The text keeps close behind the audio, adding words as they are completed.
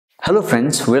Hello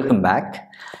friends, welcome back.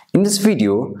 In this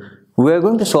video, we are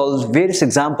going to solve various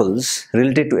examples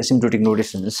related to asymptotic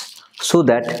notations so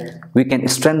that we can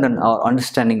strengthen our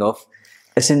understanding of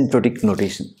asymptotic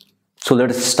notation. So let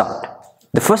us start.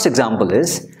 The first example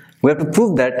is, we have to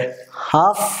prove that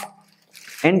half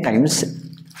n times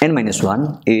n minus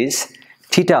 1 is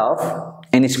theta of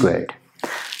n squared.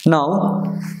 Now,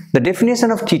 the definition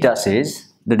of theta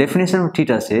says,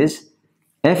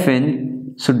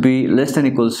 Fn should be less than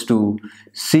equals to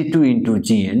C2 into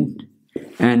Gn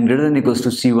and greater than equals to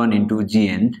C1 into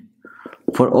Gn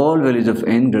for all values of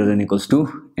n greater than equals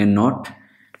to n naught,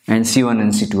 and C1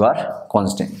 and C2 are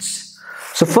constants.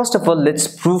 So first of all, let's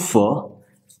prove for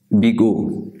big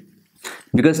O,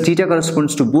 because theta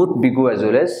corresponds to both big O as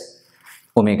well as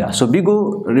omega. So big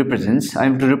O represents, I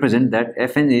am to represent that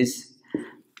Fn is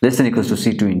less than equals to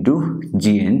C2 into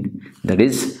Gn, that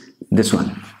is this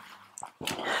one.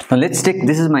 Now let's take,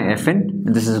 this is my Fn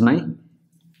and this is my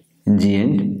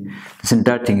Gn. This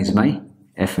entire thing is my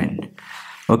Fn.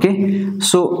 Okay,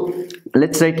 so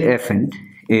let's write Fn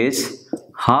is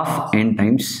half n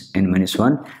times n minus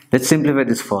 1. Let's simplify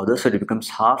this further, so it becomes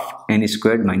half n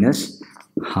squared minus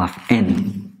half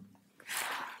n.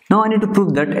 Now I need to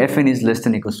prove that Fn is less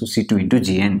than equals to C2 into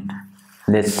Gn.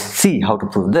 Let's see how to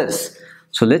prove this.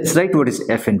 So let's write what is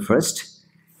Fn first.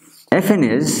 Fn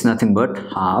is nothing but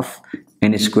half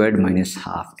n squared minus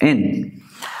half n.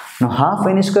 Now half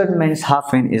n squared minus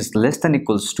half n is less than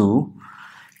equals to,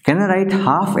 can I write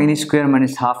half n squared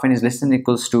minus half n is less than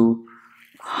equals to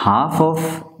half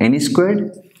of n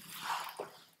squared?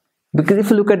 Because if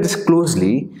you look at this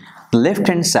closely, the left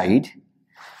hand side,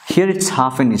 here it's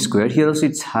half n squared, here also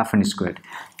it's half n squared.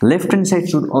 Left hand side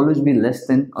should always be less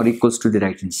than or equals to the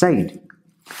right hand side.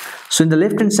 So in the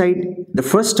left hand side, the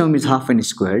first term is half n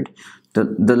squared.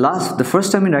 The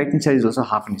first term in right hand side is also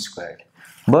half n squared.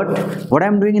 But what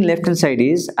I'm doing in left hand side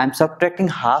is I'm subtracting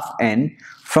half n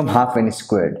from half n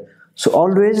squared. So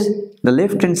always the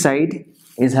left hand side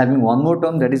is having one more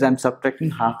term, that is I'm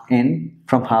subtracting half n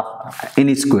from half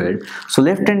n squared. So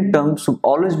left hand term should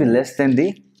always be less than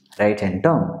the right hand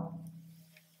term.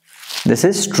 This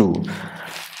is true.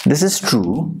 This is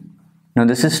true. Now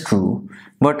this is true.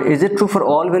 But is it true for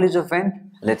all values of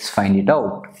n? Let's find it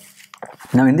out.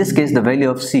 Now in this case, the value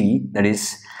of c, that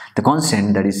is the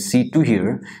constant, that is c2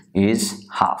 here, is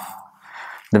half.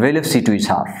 The value of c2 is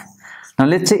half. Now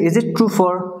let's say, is it true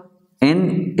for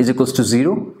n is equals to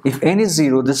 0? If n is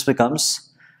 0, this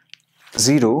becomes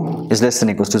 0 is less than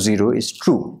equals to 0 is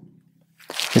true.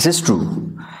 This is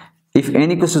true. If n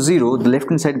equals to 0, the left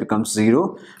hand side becomes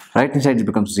 0, right hand side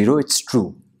becomes 0, it's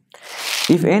true.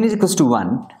 If n is equals to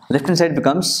 1, left hand side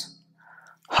becomes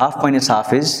half minus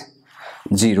half is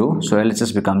 0, so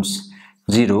LHS becomes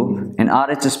 0 and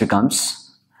RHS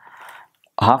becomes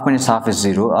half minus half is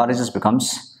 0, RHS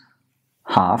becomes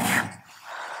half.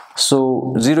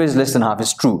 So 0 is less than half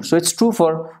is true. So it's true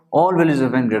for all values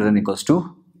of n greater than equals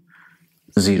to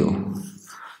 0.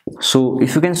 So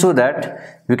if you can show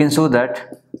that, we can show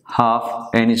that half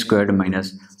n squared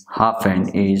minus half n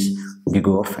is big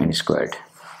O of n squared.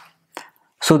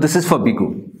 So this is for big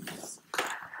O.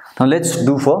 Now let's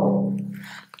do for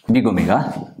big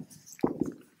omega.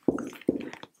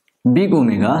 Big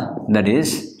omega, that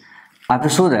is, I have to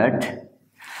show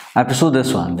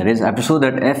this one, that is, I have to show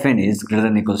that Fn is greater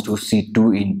than equals to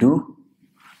C1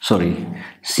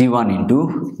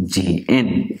 into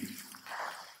Gn.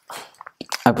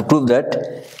 I have to prove that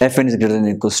Fn is greater than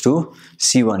equals to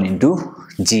C1 into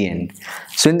Gn.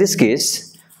 So in this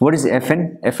case, what is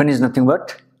Fn? Fn is nothing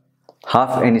but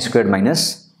half n squared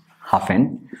minus half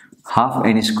n. Half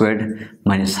n squared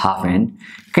minus half n.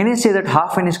 Can I say that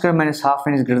half n squared minus half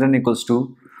n is greater than equals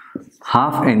to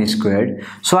half n squared?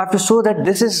 So I have to show that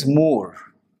this is more.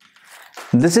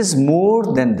 This is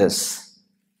more than this,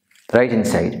 right hand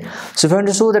side. So if I want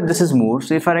to show that this is more,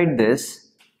 so if I write this,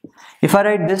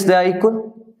 they are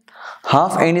equal.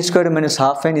 Half n squared minus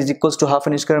half n is equals to half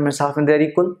n squared minus half n, they are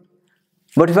equal.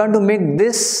 But if I want to make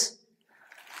this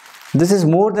is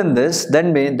more than this,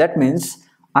 then that means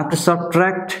I have to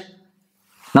subtract.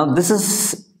 Now this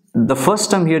is, the first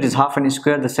term here is half n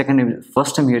squared, the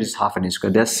first term here is half n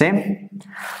squared, they are same.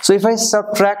 So if I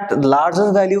subtract the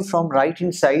larger value from right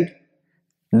hand side,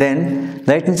 then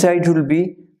right hand side will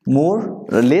be more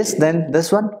or less than this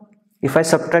one. If I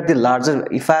subtract the larger,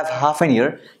 if I have half n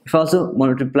here, if I also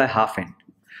multiply half n,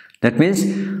 that means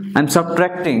I'm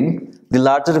subtracting the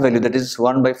larger value, that is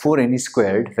 1 by 4 n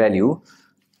squared value.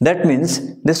 That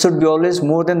means this should be always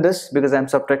more than this, because I am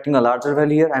subtracting a larger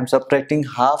value here. I am subtracting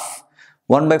half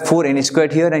 1 by 4 n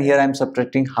squared here, and here I am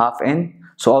subtracting half n.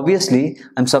 So obviously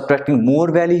I am subtracting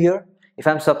more value here. if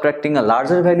I'm subtracting a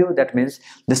larger value, that means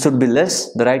this should be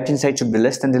less, the right hand side should be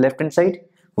less than the left hand side,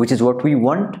 which is what we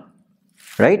want,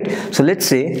 right? So let's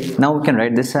say now we can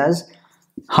write this as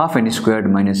half n squared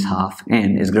minus half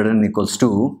n is greater than or equals to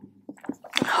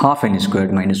half n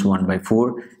squared minus 1 by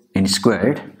 4 n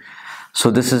squared.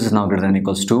 So this is now greater than or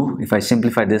equals to, if I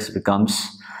simplify this, becomes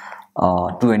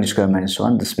 2n squared minus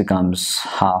 1, this becomes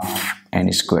half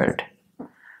n squared,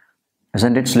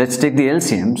 isn't it? So let's take the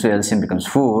LCM. So LCM becomes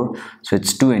 4, so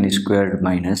it's 2n squared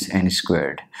minus n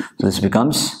squared. So this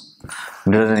becomes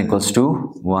greater than or equals to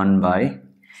 1 by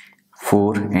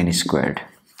 4n squared,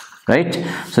 right?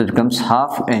 So it becomes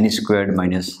half n squared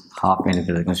minus half n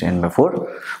squared equals to n by 4,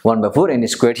 1 by 4 n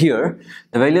squared. Here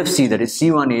the value of C, that is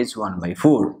C1, is 1 by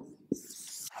 4.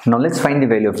 Now let's find the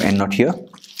value of n naught here.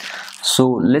 So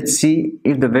let's see,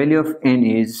 if the value of n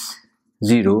is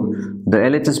 0, the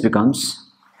LHS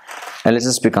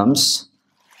becomes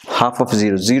half of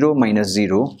 0, 0 minus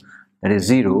 0, that is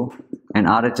 0, and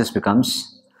RHS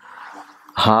becomes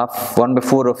half, 1 by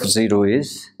 4 of 0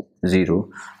 is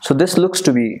 0. So this looks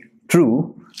to be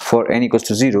true for n equals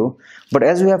to 0, but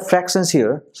as we have fractions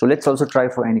here, so let's also try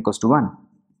for n equals to 1.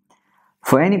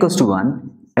 For n equals to 1,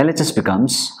 LHS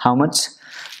becomes how much?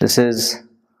 This is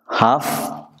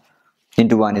half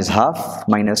into 1 is half,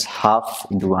 minus half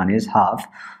into 1 is half.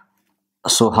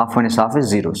 So half minus half is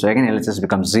 0. So again LHS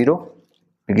becomes 0.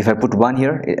 If I put 1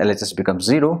 here, LHS becomes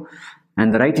 0.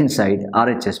 And the right hand side,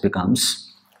 RHS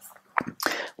becomes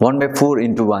 1 by 4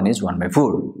 into 1 is 1 by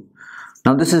 4.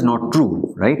 Now this is not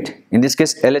true, right? In this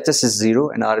case, LHS is 0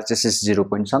 and RHS is 0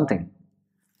 point something,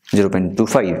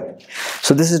 0.25.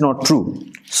 So this is not true.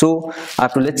 So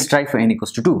after, let's try for n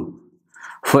equals to 2.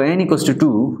 For n equals to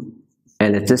 2,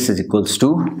 LHS is equals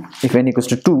to, if n equals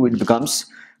to 2, it becomes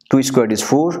 2 squared is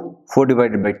 4, 4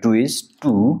 divided by 2 is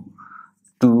 2,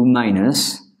 2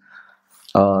 minus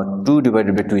 2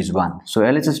 divided by 2 is 1. So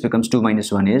LHS becomes 2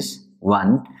 minus 1 is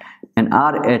 1, and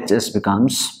RHS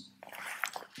becomes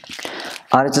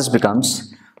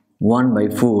 1 by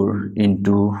 4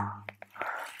 into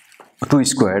 2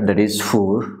 squared, that is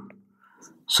 4,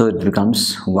 so it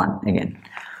becomes 1 again.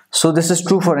 So this is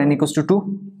true for n equals to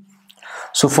 2.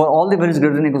 So for all the values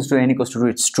greater than or equals to n equals to 2,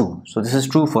 it's true. So this is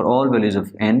true for all values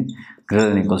of n greater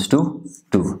than or equals to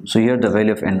 2. So here the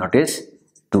value of n naught is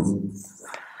 2.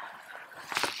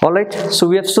 Alright, so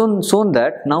we have shown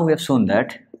that, now we have shown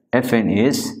that Fn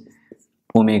is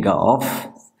omega of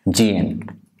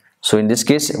Gn. So in this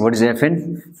case, what is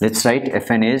Fn? Let's write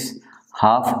Fn is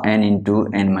half n into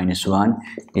n minus 1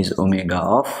 is omega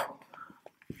of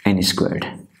n squared.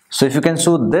 So if you can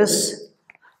show this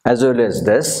as well as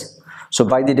this, so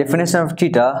by the definition of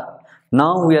theta,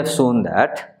 now we have shown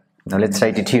that, now let's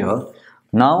write it here.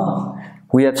 Now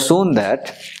we have shown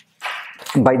that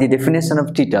by the definition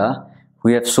of theta,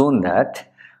 we have shown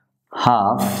that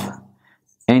half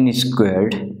n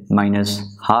squared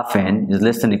minus half n is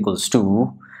less than equals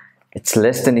to, it's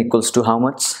less than equals to how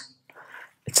much?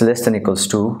 It's less than equals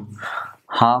to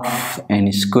half n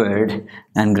squared,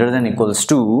 and greater than equals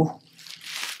to,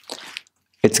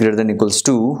 it's greater than equals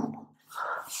to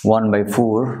 1 by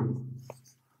 4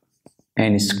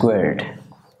 n squared.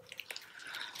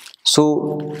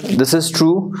 So this is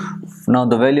true. Now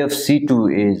the value of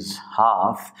C2 is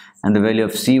half, and the value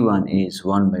of C1 is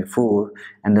 1 by 4,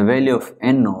 and the value of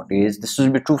n naught is, this will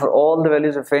be true for all the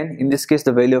values of n. In this case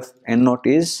the value of n naught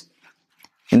is,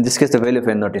 in this case the value of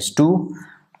n naught is 2,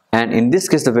 and in this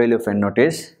case the value of n naught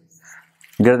is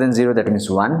greater than 0, that means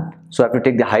 1. So I have to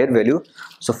take the higher value.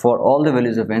 So for all the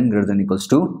values of n greater than equals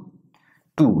to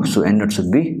 2, so n naught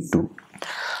should be 2.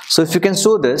 So if you can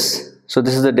show this, so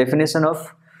this is the definition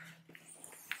of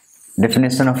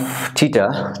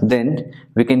theta, then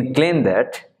we can claim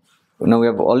that, now we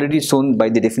have already shown by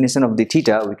the definition of the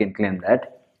theta, we can claim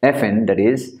that Fn, that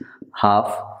is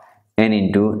half n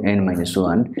into n minus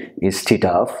 1 is theta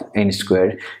of n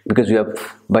squared, because we have,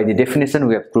 by the definition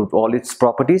we have proved all its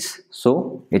properties,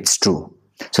 so it's true.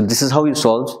 So this is how you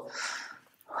solve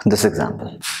this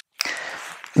example.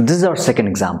 This is our second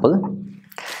example.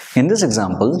 In this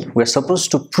example, we are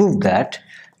supposed to prove that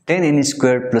 10n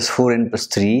squared plus 4n plus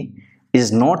 3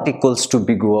 is not equals to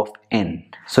big O of n.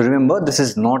 So remember, this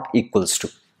is not equals to.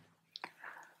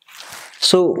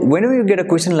 So whenever you get a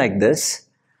question like this,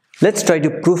 let's try to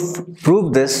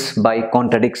prove this by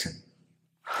contradiction.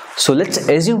 So let's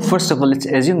assume, first of all, let's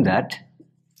assume that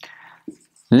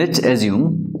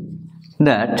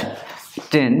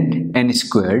 10n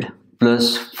squared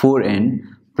plus 4n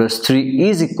plus 3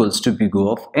 is equals to big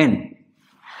O of n.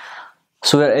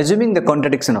 So we are assuming the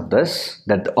contradiction of this,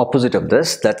 that the opposite of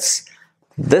this, that's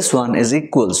this one is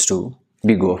equals to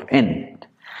big O of n.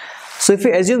 So if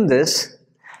we assume this,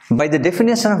 by the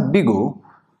definition of big O,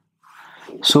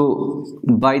 so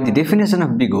by the definition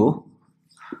of big O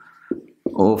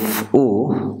of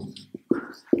O,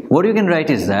 what you can write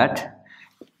is that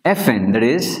Fn, that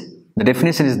is, the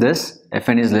definition is this,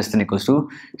 Fn is less than equals to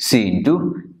C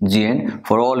into Gn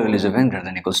for all values of n greater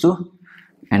than equals to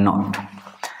n naught.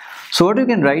 So what you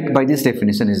can write by this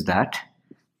definition is that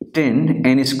 10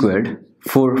 n squared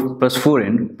 4 plus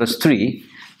 4n plus 3,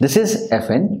 this is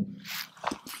Fn,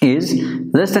 is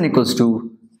less than equals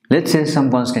to, let's say,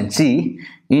 some constant C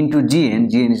into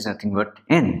Gn. Gn is nothing but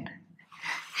n.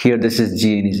 Here this is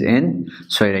Gn is n,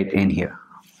 so I write n here.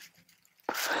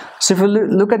 So if you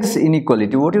look at this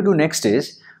inequality, what you do next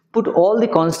is put all the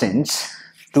constants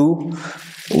to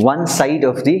one side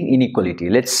of the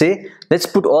inequality. Let's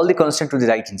put all the constants to the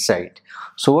right hand side.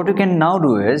 So what we can now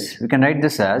do is we can write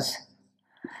this as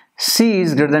C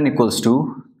is greater than equals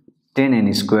to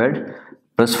 10n squared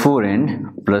plus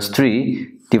 4n plus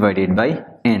 3 divided by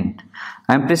n.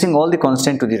 I am placing all the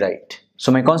constant to the right.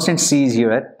 So my constant C is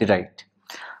here at the right.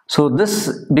 So this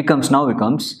now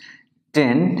becomes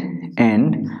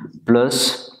 10n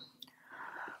plus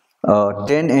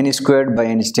 10n squared by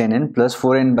n is 10n plus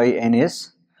 4n by n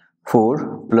is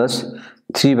 4 plus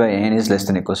 3 by n is less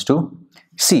than equals to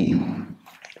C.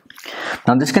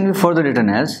 Now this can be further written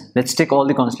as, let's take all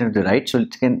the constants to the right, so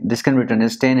this can be written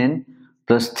as 10n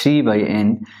plus 3 by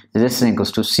n is less than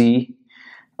equals to C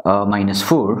minus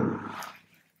 4.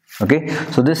 Okay,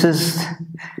 so this is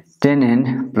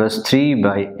 10n plus 3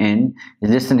 by n is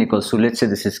less than equals to, let's say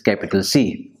this is capital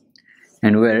C,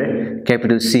 and where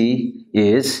capital C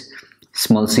is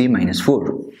small c minus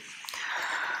 4.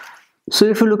 So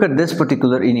if you look at this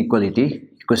particular inequality,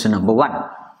 question number 1.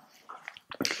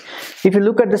 If you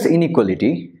look at this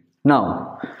inequality,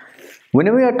 now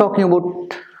whenever we are talking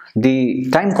about the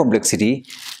time complexity,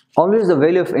 always the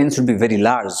value of n should be very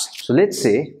large. So let's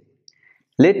say,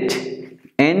 let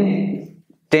n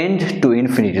tend to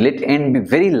infinity, let n be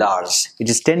very large, it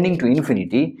is tending to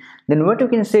infinity, then what you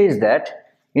can say is that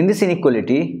in this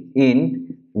inequality,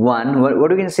 in 1,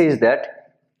 what you can say is that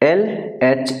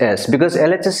LHS, because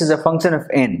LHS is a function of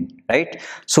n, right?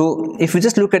 So if you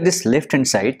just look at this left hand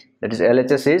side, that is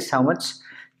LHS is how much?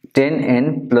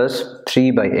 10n plus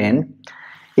 3 by n.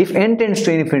 If n tends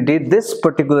to infinity, this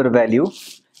particular value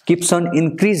keeps on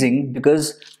increasing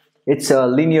because it's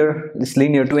linear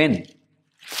to n.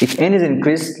 If n is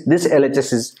increased, this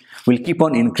LHS will keep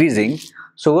on increasing.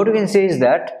 So what you can say is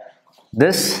that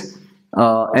this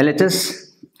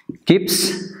LHS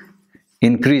keeps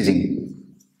increasing.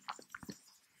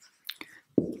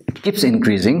 It keeps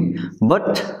increasing,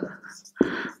 but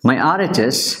my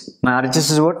RHS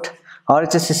is what?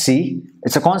 RHS is C.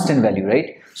 It's a constant value,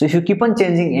 right? So if you keep on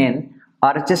changing n,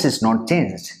 RHS is not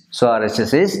changed. So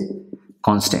RHS is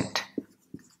constant.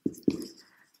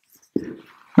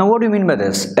 Now what do you mean by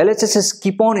this? LHS is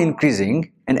keep on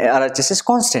increasing and RHS is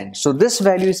constant. So this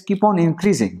value is keep on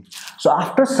increasing. So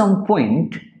after some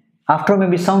point, after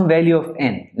maybe some value of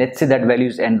n, let's say that value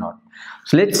is n naught.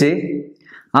 So let's say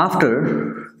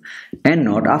after n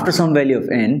naught, after some value of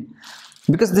n,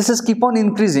 because this is keep on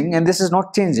increasing and this is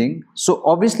not changing, so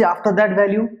obviously after that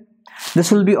value,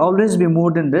 this will be always be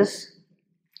more than this.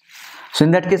 So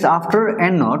in that case, after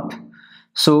n naught,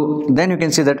 so then you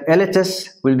can say that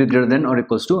LHS will be greater than or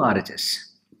equals to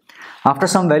RHS. After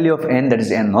some value of n, that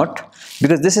is n naught,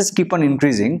 because this is keep on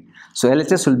increasing, so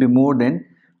LHS will be more than,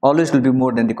 always will be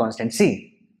more than the constant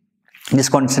C. This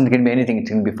constant can be anything, it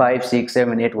can be 5, 6,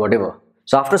 7, 8, whatever.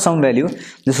 So after some value,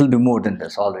 this will be more than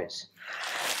this always.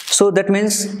 So that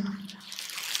means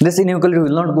this inequality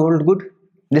will not hold good.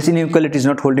 This inequality is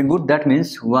not holding good. That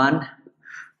means 1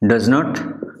 does not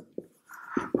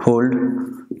hold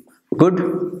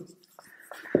good.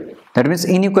 That means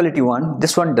inequality 1,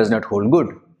 this one does not hold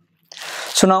good.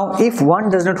 So now if 1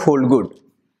 does not hold good,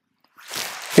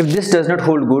 if this does not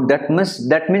hold good, that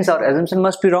means our assumption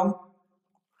must be wrong.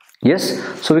 Yes,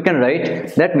 so we can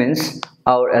write that means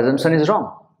our assumption is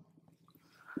wrong.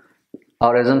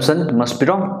 Our assumption must be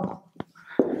wrong.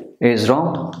 Is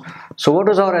wrong. So what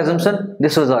was our assumption?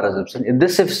 This was our assumption. If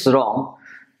this is wrong,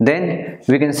 then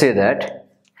we can say that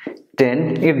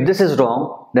 10. If this is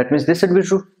wrong, that means this should be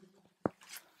true.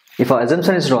 If our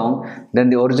assumption is wrong, then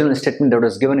the original statement that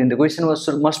was given in the question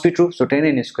must be true. So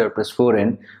 10n squared plus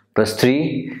 4n plus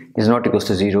 3 is not equals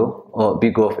to 0, or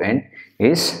big O of n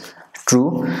is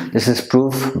true. This is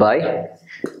proof by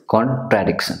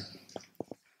contradiction.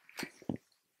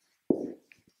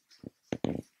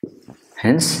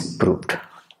 Hence proved.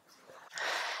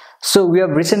 So we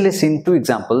have recently seen 2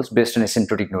 examples based on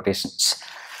asymptotic notations.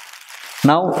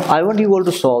 Now I want you all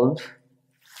to solve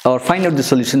or find out the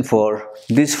solution for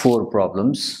these 4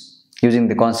 problems using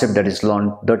the concept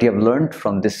that you have learned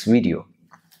from this video.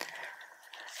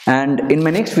 And in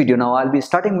my next video, now I'll be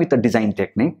starting with the design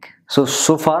technique. So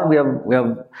far we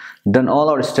have done all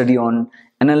our study on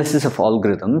analysis of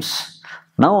algorithms.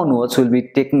 Now onwards we'll be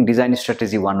taking design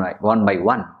strategy one by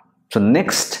one. So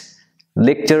next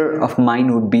lecture of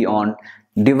mine would be on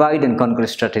divide and conquer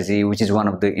strategy, which is one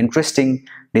of the interesting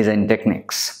design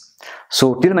techniques.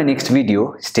 So till my next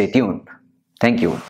video, stay tuned. Thank you.